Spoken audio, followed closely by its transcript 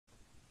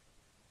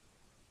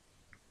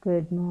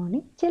Good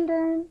morning,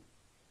 children.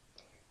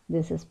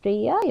 This is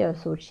Priya, your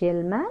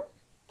social man.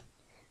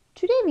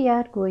 Today we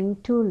are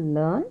going to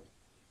learn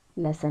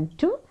lesson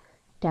 2,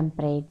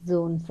 temperate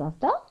zones of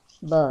the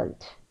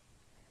world.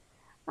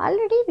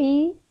 Already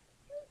we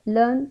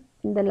learned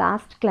in the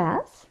last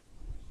class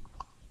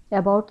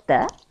about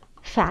the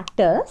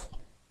factors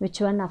which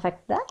one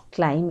affect the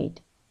climate,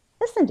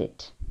 isn't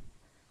it?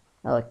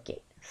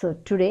 Okay, so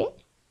today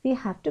we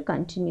have to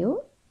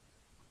continue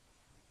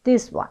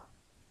this one.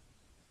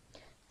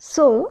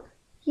 So,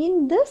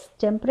 in this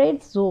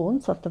temperate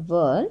zones of the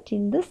world,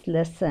 in this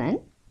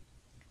lesson,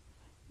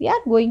 we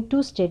are going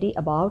to study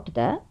about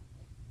the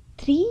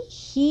 3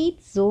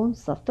 heat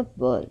zones of the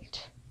world.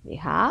 We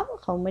have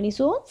how many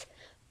zones?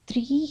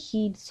 3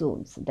 heat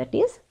zones. That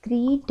is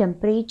 3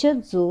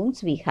 temperature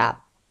zones we have.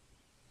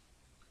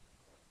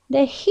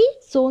 The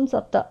heat zones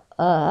of the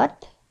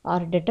earth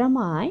are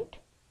determined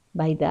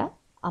by the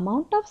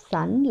amount of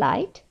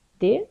sunlight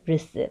they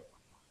receive.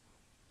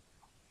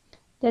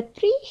 The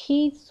 3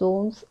 heat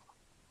zones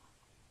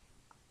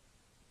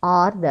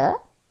are the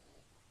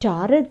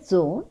torrid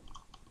zone,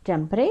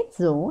 temperate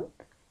zone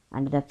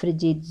and the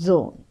frigid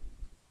zone.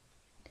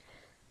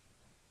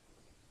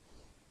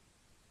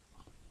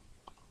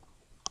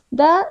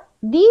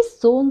 These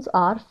zones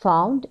are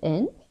found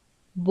in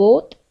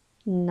both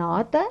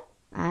northern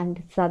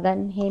and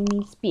southern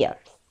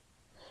hemispheres.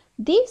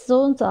 These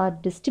zones are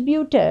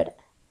distributed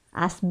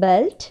as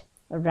belt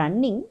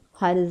running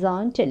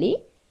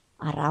horizontally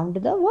around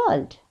the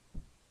world.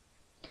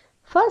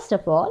 First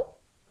of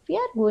all, we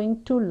are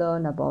going to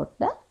learn about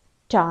the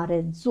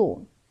torrid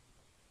zone.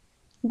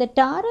 The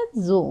torrid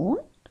zone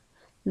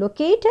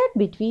located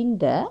between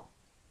the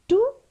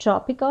two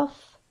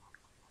tropics.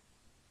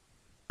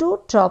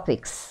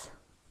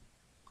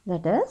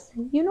 That is,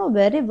 you know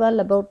very well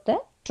about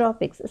the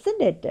tropics,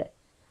 isn't it?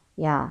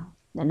 Yeah,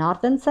 the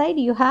northern side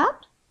you have.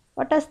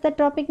 What is the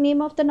tropic name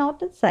of the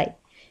northern side?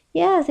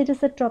 Yes, it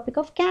is the Tropic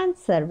of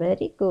Cancer.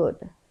 Very good.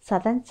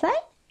 Southern side?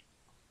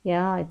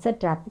 Yeah, it's a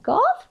Tropic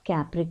of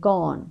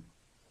Capricorn.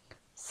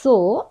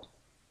 So,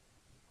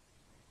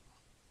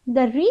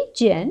 the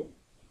region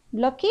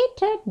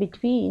located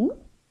between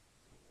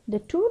the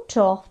two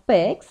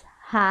tropics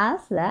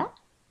has a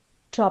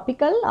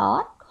tropical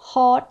or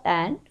hot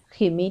and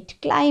humid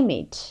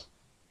climate.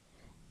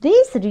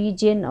 These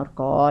regions are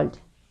called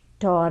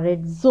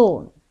torrid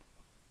zone.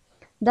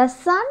 The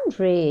sun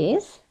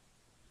rays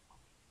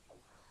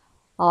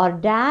are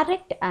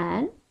direct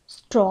and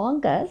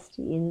strongest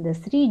in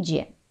this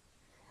region.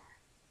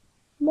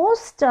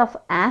 Most of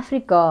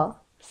Africa,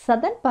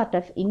 southern part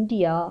of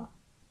India,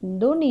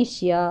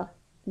 Indonesia,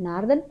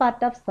 northern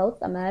part of South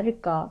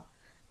America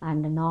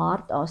and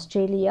North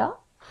Australia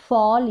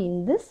fall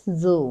in this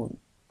zone.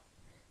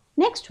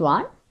 Next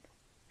one,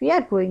 we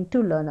are going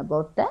to learn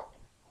about the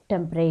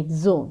temperate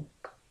zone.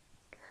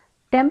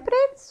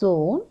 Temperate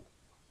zone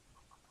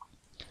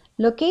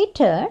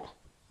located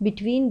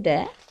between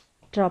the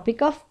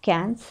Tropic of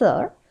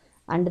Cancer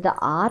and the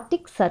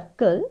Arctic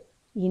Circle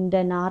in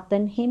the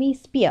northern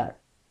hemisphere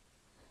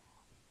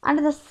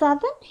and the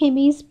southern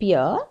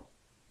hemisphere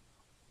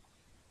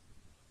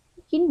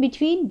in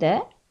between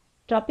the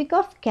Tropic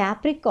of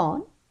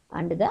Capricorn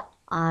and the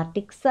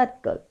Arctic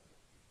Circle.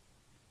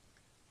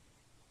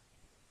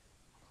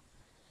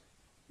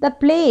 The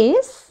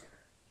place,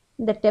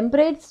 the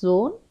temperate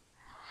zone,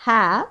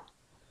 have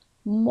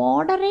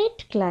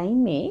moderate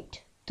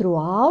climate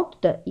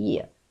throughout the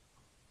year.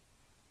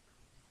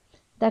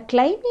 The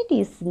climate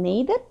is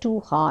neither too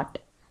hot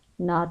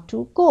nor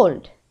too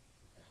cold.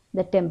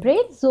 The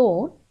temperate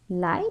zone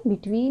lie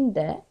between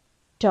the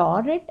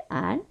torrid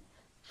and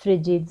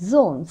frigid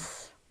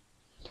zones.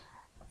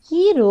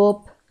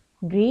 Europe,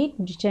 Great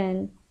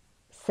Britain,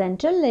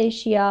 Central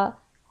Asia,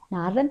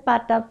 northern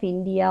part of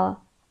India,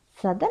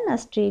 southern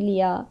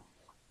Australia,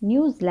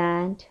 New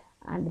Zealand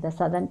and the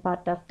southern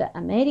part of the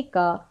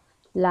America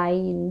lie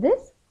in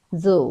this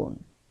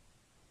zone.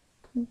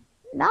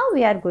 Now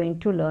we are going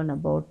to learn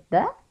about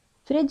the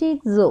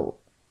frigid zone.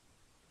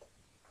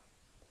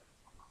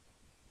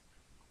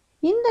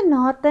 In the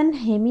northern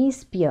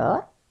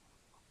hemisphere,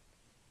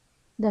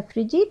 the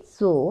frigid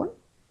zone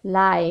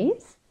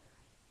lies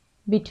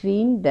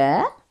between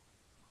the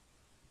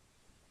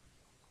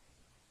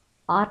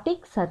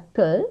Arctic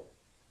Circle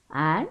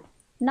and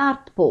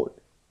North Pole.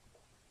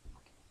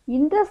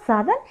 In the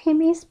southern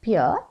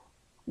hemisphere,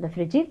 the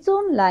frigid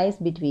zone lies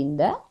between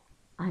the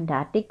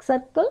Antarctic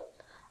Circle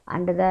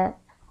and the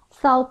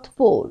South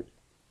Pole.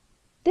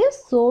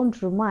 This zone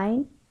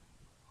remains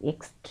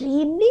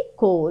extremely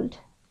cold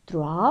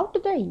throughout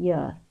the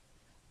year.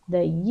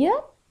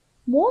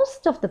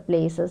 Most of the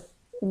places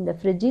in the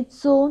frigid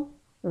zone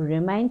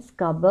remains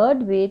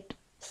covered with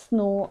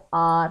snow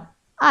or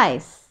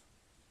ice.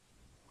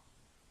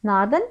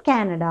 Northern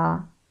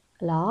Canada,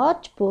 a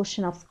large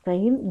portion of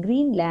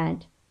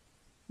Greenland,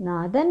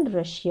 northern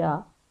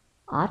Russia,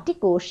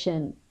 Arctic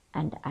Ocean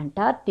and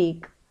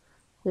Antarctic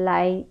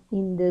lie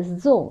in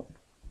this zone.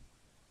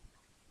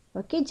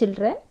 Okay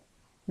children,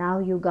 now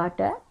you got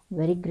a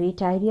very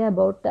great idea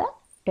about the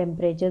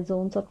temperature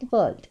zones of the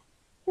world,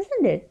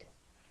 isn't it?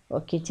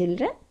 Okay,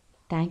 children.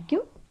 Thank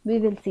you. We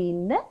will see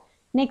in the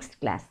next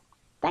class.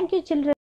 Thank you, children.